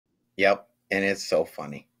Yep. And it's so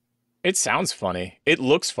funny. It sounds funny. It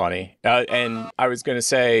looks funny. And I was going to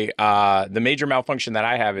say, the major malfunction that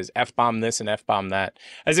I have is F-bomb this and F-bomb that,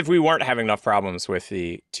 as if we weren't having enough problems with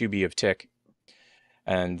the to be of tick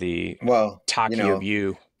and the Well, Taki of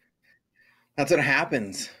you. that's what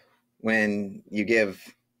happens when you give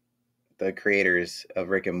the creators of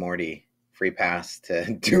Rick and Morty free pass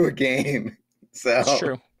to do a game. It's So,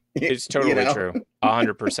 true. It's you totally know, true.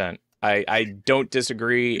 100%. I don't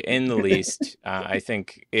disagree in the least. I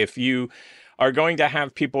think if you are going to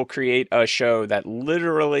have people create a show that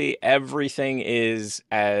literally everything is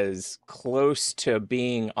as close to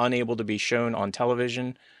being unable to be shown on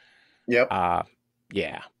television, yep, uh,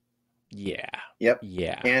 yeah, yeah, yep.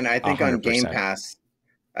 yeah, And I a think on hundred Game percent. Pass,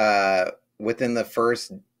 within the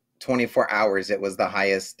first 24 hours, it was the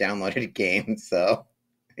highest downloaded game. So,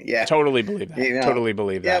 yeah, Totally believe that. you know, Totally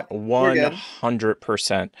believe that. yep, we're good.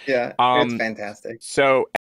 100%. Yeah, it's Um, fantastic. so